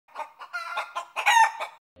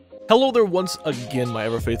Hello there once again, my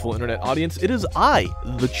ever-faithful internet audience. It is I,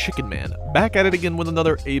 the Chicken Man, back at it again with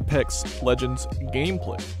another Apex Legends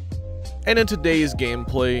gameplay. And in today's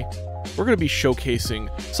gameplay, we're going to be showcasing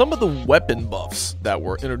some of the weapon buffs that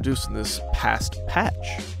were introduced in this past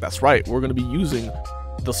patch. That's right, we're going to be using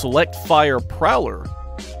the Select Fire Prowler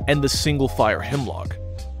and the Single Fire Hemlock.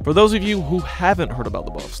 For those of you who haven't heard about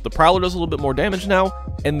the buffs, the Prowler does a little bit more damage now,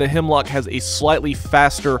 and the Hemlock has a slightly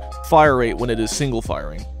faster fire rate when it is single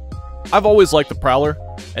firing. I've always liked the Prowler,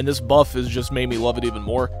 and this buff has just made me love it even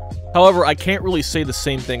more. However, I can't really say the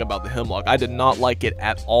same thing about the Hemlock. I did not like it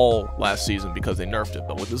at all last season because they nerfed it,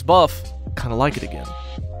 but with this buff, kind of like it again.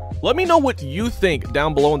 Let me know what you think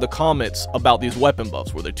down below in the comments about these weapon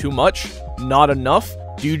buffs. Were they too much? Not enough?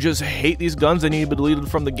 Do you just hate these guns and need to be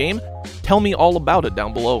deleted from the game? Tell me all about it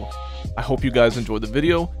down below. I hope you guys enjoyed the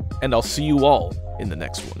video, and I'll see you all in the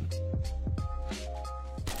next one.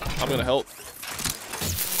 I'm gonna help.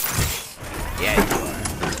 Yeah, you are.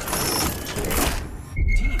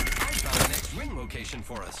 Team, I found the next ring location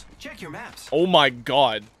for us. Check your maps. Oh my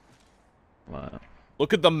god. What?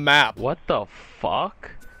 Look at the map. What the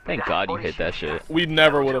fuck? Thank God you hit that shit. We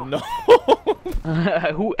never would have known.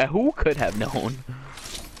 Who could have known?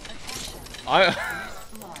 What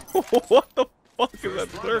the fuck is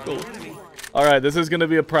that circle? Alright, this is gonna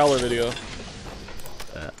be a Prowler video.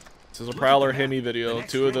 This is a Prowler Hemi video.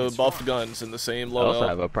 Two of the buffed guns in the same I loadout. also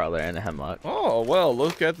have a Prowler and a Hemlock. Oh, well,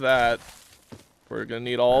 look at that. We're gonna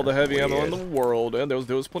need all the heavy ammo in the world. And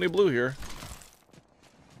there was plenty of blue here.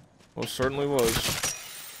 Most certainly was.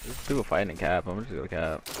 There's people fighting in cap. I'm just gonna go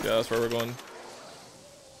cap. Yeah, that's where we're going.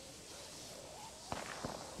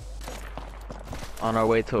 On our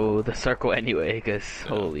way to the circle anyway, cause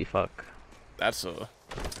holy fuck. That's a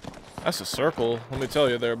circle. Let me tell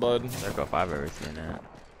you there, bud. Circle if I've ever seen it.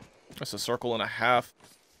 That's a circle and a half.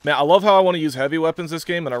 Man, I love how I want to use heavy weapons this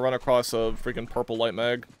game, and I run across a freaking purple light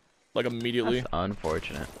mag, like immediately. That's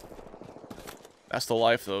unfortunate. That's the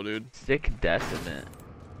life, though, dude. Sick Decimate.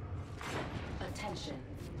 Attention,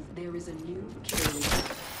 there is a new kill leader.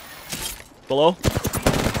 Below?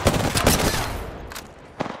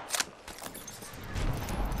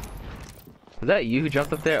 Was that you who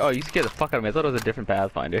jumped up there? Oh, you scared the fuck out of me. I thought it was a different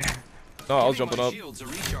Pathfinder. No, I was jumping up.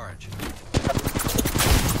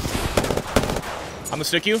 I'm gonna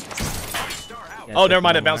stick you. Yeah, Oh, never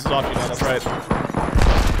mind. It bounces off you now. That's right.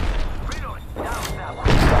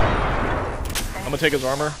 I'm gonna take his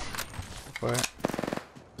armor. For it.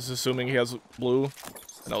 This is assuming he has blue,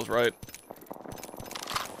 and I was right.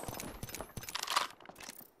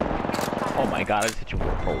 Oh my god, I just hit you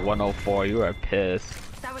for 104. You are pissed.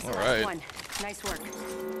 That was All the right. last one. Nice work.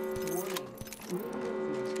 Warning.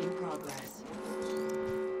 Movement in progress.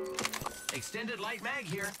 Extended light mag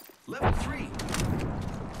here. Level 3.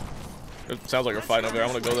 It sounds like you're fighting over there.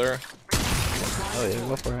 I'm gonna go there. Oh yeah,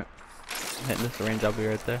 go for it. I'm hitting this range, I'll be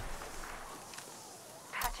right there.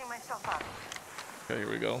 Patching myself up. Okay, here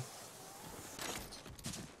we go.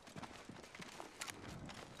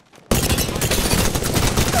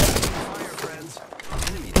 Fire, friends.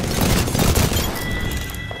 Enemy.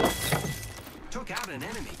 Took out an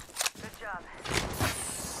enemy. Good job.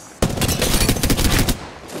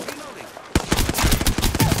 Reloading.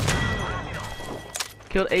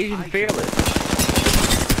 Killed Asian Fearless.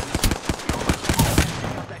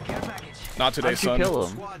 Not today, How'd you son. kill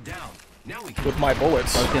him? Squad down. Now we can With my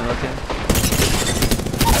bullets. Look in. One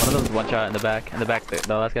of them's one shot in the back, the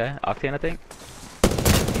last guy. Octane, I think.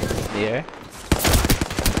 In the air.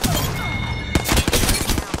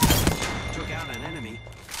 took out an enemy.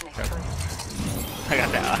 I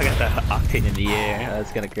got that Octane in the air.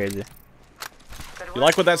 That's kinda crazy. You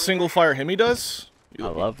like what that single fire Hemi does? I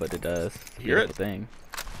love what it does. It's a Hear it? beautiful thing.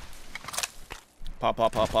 Pop,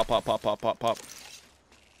 pop, pop, pop, pop, pop, pop, pop, pop.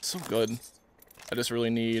 So good. I just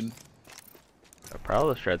really need... The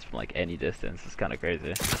Prowler shreds from like any distance. It's kinda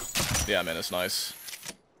crazy. Yeah, man, it's nice.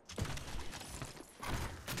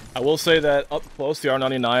 I will say that up close, the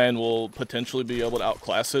R99 will potentially be able to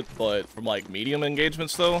outclass it, but from like medium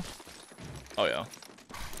engagements though, oh yeah.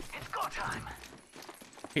 It's go time.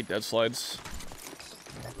 I hate dead slides.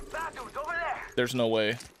 Bad dude's over there. There's no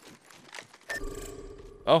way.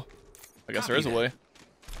 Oh, I guess there is a way.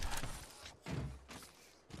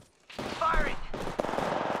 Firing.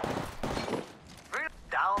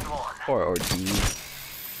 Down one. Or D.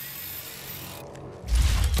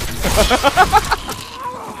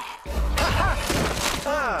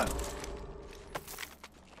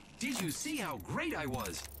 Did you see how great I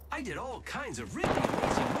was? I did all kinds of really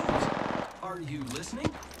amazing moves. Are you listening?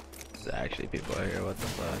 There's actually people out here. What the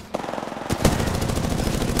fuck?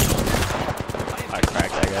 I I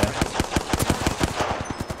cracked that guy.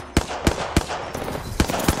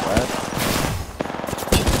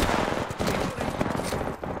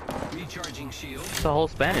 It's the whole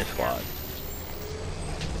Spanish squad.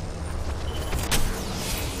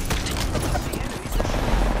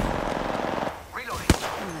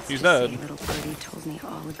 He's dead. Little birdie told me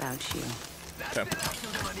all about you. Okay.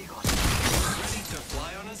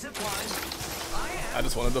 I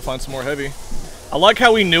just wanted to find some more heavy. I like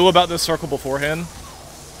how we knew about this circle beforehand.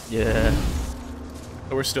 Yeah.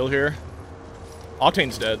 But we're still here.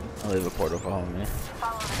 Octane's dead. I'll leave a portal for homie.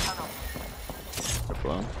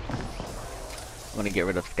 I'm gonna get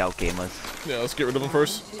rid of scout gamers. Yeah, let's get rid of them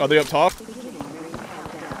first. Are they up top?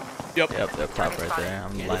 Yep. Yep, they're up top right there.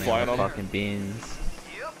 I'm lining flying up on fucking beans.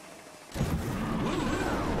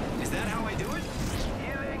 Is that how I do it?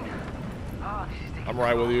 I'm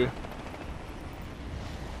right with you.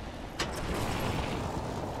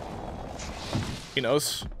 He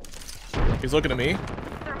knows. He's looking at me.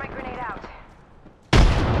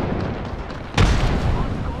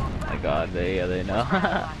 My god, they know.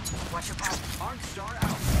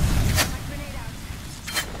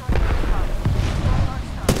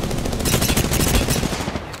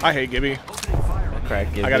 I hate Gibby. Crack,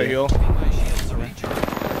 I gotta heal.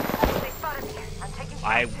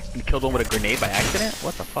 I killed one with a grenade by accident?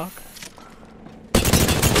 What the fuck?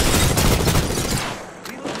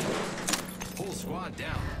 Whole squad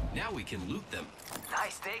down. Now we can loot them.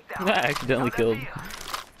 Nice takedown. I accidentally killed.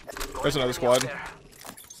 There's another squad.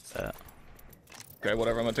 Okay,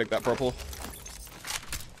 whatever. I'm gonna take that purple.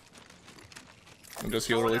 And just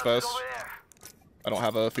heal really fast. I don't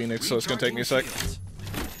have a Phoenix, so it's gonna take me a sec.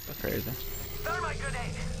 That's crazy.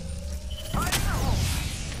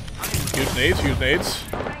 Use nades, use nades.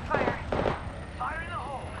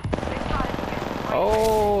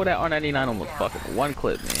 Oh, that R99 almost fucking one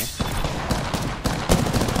clip me.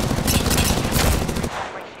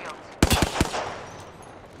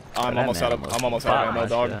 I'm almost out of ammo,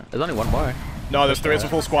 dog. Shit. There's only one more. No, there's three. It's a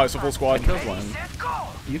full squad. It's a full squad. I killed one.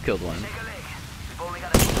 You killed one.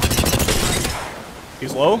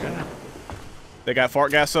 He's low. They got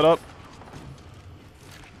fart gas set up.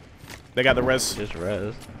 They got the res. Just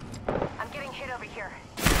res. I'm getting hit over here.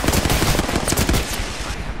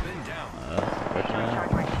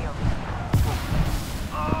 Recharge my shield.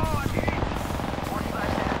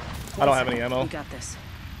 I don't have any ammo. We got this.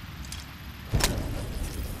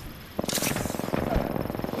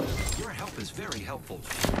 Your help is very helpful.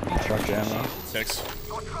 Recharge your ammo. Thanks.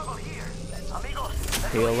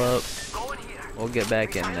 Heal up. We'll get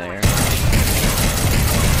back in there.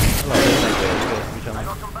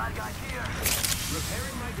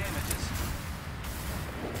 Repairing my damages.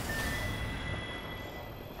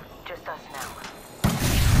 Just us now.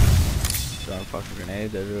 Throwing fucking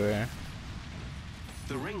grenades everywhere.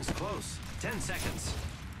 The ring's close. 10 seconds.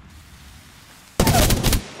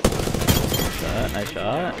 Nice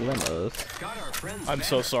shot. Limos. Got our friends I'm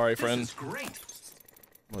so back. sorry, This friend. is great.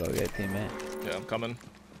 We'll go get teammate. Yeah, I'm coming.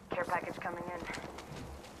 Care package coming in.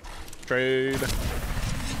 Trade.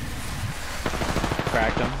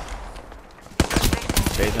 Cracked him.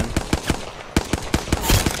 Chasing.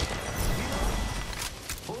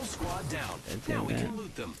 Full squad down. It's Now we in can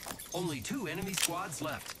loot them. Only 2 enemy squads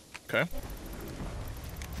left. Okay.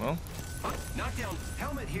 Well, Knockdown.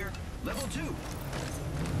 Helmet here. Level 2.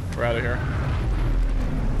 we're out of here.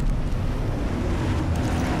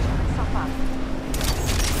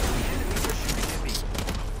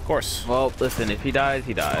 Of course. Well, listen, if he dies,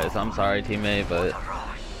 he dies. I'm sorry, teammate, but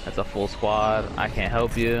that's a full squad. I can't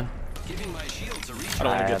help you. Giving my shields a reach. I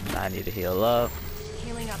don't want to I need to heal up.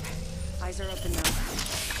 Healing up. Eyes are open now.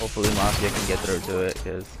 Hopefully Mafia can get through to it,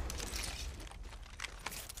 because...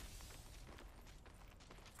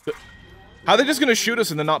 How are they just gonna shoot us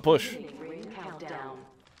and then not push? Countdown.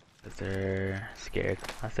 they're scared.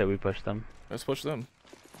 I said we push them. Let's push them.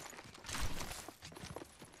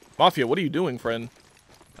 Mafia, what are you doing, friend?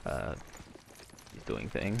 He's doing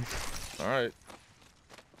things. Alright.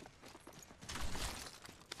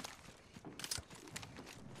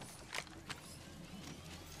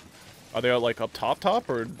 Are they like up top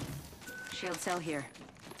or? Shield cell here.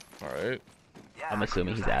 Alright. I'm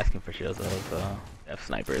assuming he's asking for shields though, so... F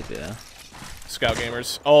snipers, yeah. Scout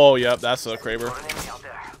gamers. Oh, yep, that's a Kraber.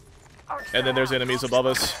 And then there's enemies above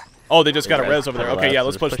us. Oh, they just got a res over there. Okay, yeah,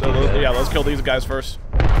 let's push. Yeah, let's kill these guys first.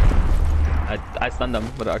 I stunned them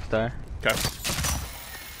with Arcstar. Okay.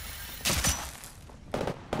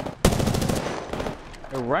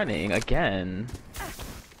 They're running again.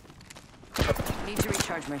 Need to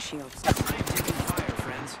recharge my shields. Fire,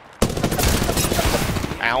 friends.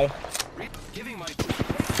 Ow. Giving my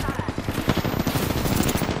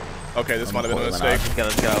Okay, this might have been a mistake.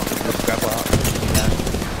 Let's go. Let's grab out.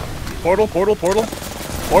 Portal.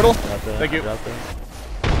 Thank Thank you.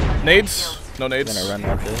 Nades. No I'm nades. gonna run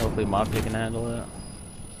up there. Hopefully Mafia can handle it.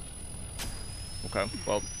 Okay,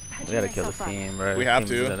 well, We gotta kill this team, bro. We have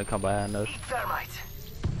Team's to. gonna come behind us. Thermite.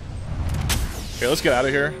 okay, let's get out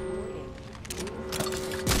of here.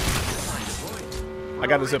 I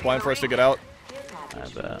got a zip line for us to get out. I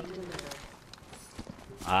bet.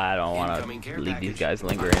 I don't want Incoming care to leave these package. guys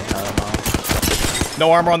lingering. I don't know.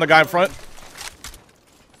 No armor on the guy in front.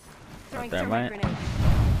 Throwing Thermite. grenade.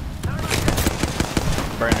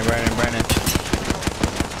 Burning.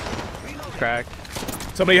 Cracked.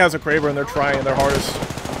 Somebody has a Kraber and they're trying their hardest.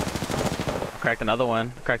 Cracked another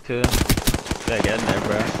one. Cracked two. Gotta get in there,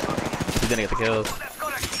 bro. He's gonna get the kills.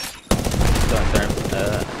 Throwing therm.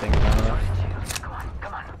 I think. I don't know.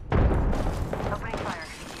 Come on. Opening fire.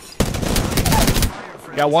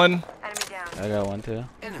 Got one. Enemy down. I got one too.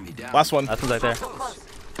 Enemy down. Last one. Last one's right there. Close.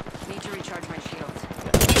 Need to recharge my shields.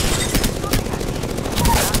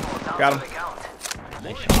 Got him.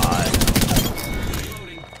 Nice shot.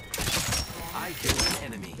 Reloading. I killed an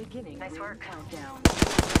enemy. Beginning Nice work. countdown.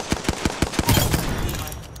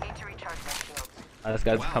 Need to recharge my shields. This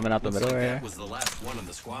guy's Wow, coming out the looks middle like right that here. was the last one on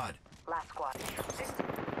the squad. Last squad.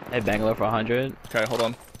 Hey, Bangalore for 100. Okay, hold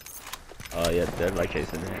on. Oh yeah, they're like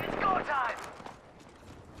chasing me. Go time.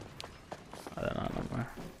 I don't know no more.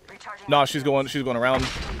 Recharging. No, she's going around.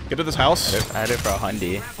 Get to this house. I had it for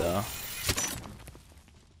 100, so.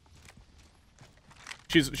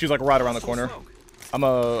 She's like right around the corner. I'm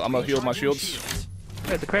a heal my shields.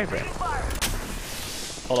 Where's the crate, right?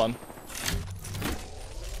 Hold on.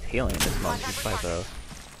 Healing this month. He's fight though.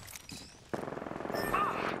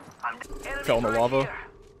 Fell in the lava.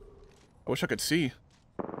 I wish I could see.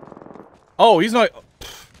 Oh, he's not.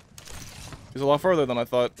 He's a lot further than I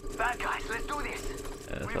thought. Bad guys, let's do this.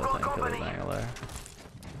 Yeah, that's what I was saying. Kill the Bangalore.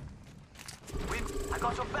 I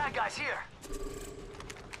got some bad guys here.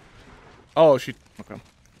 Oh, she. Okay.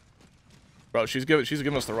 Bro, she's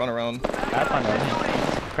giving us the run around. I found one.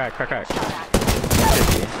 Crack. 50.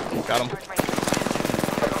 Got him.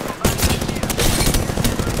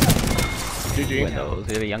 GG. Windows.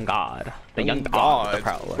 You're the young god. The young god. God. The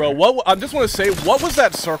prowler. Bro, what? I just want to say, what was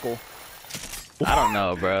that circle? I don't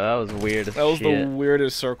know, bro. That was weird as That was shit. the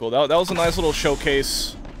weirdest circle. That was a nice little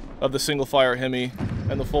showcase of the single fire Hemi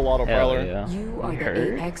and the full auto Hell prowler. yeah. You are the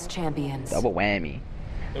Heard? Apex champions. Double whammy.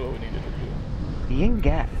 That's what we needed to do. The young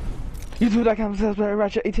god.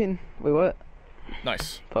 YouTube.com/Ratchet18. Wait, what?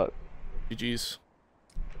 Nice. Fuck. GG's.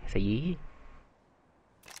 Say yee.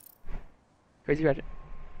 Crazy Ratchet.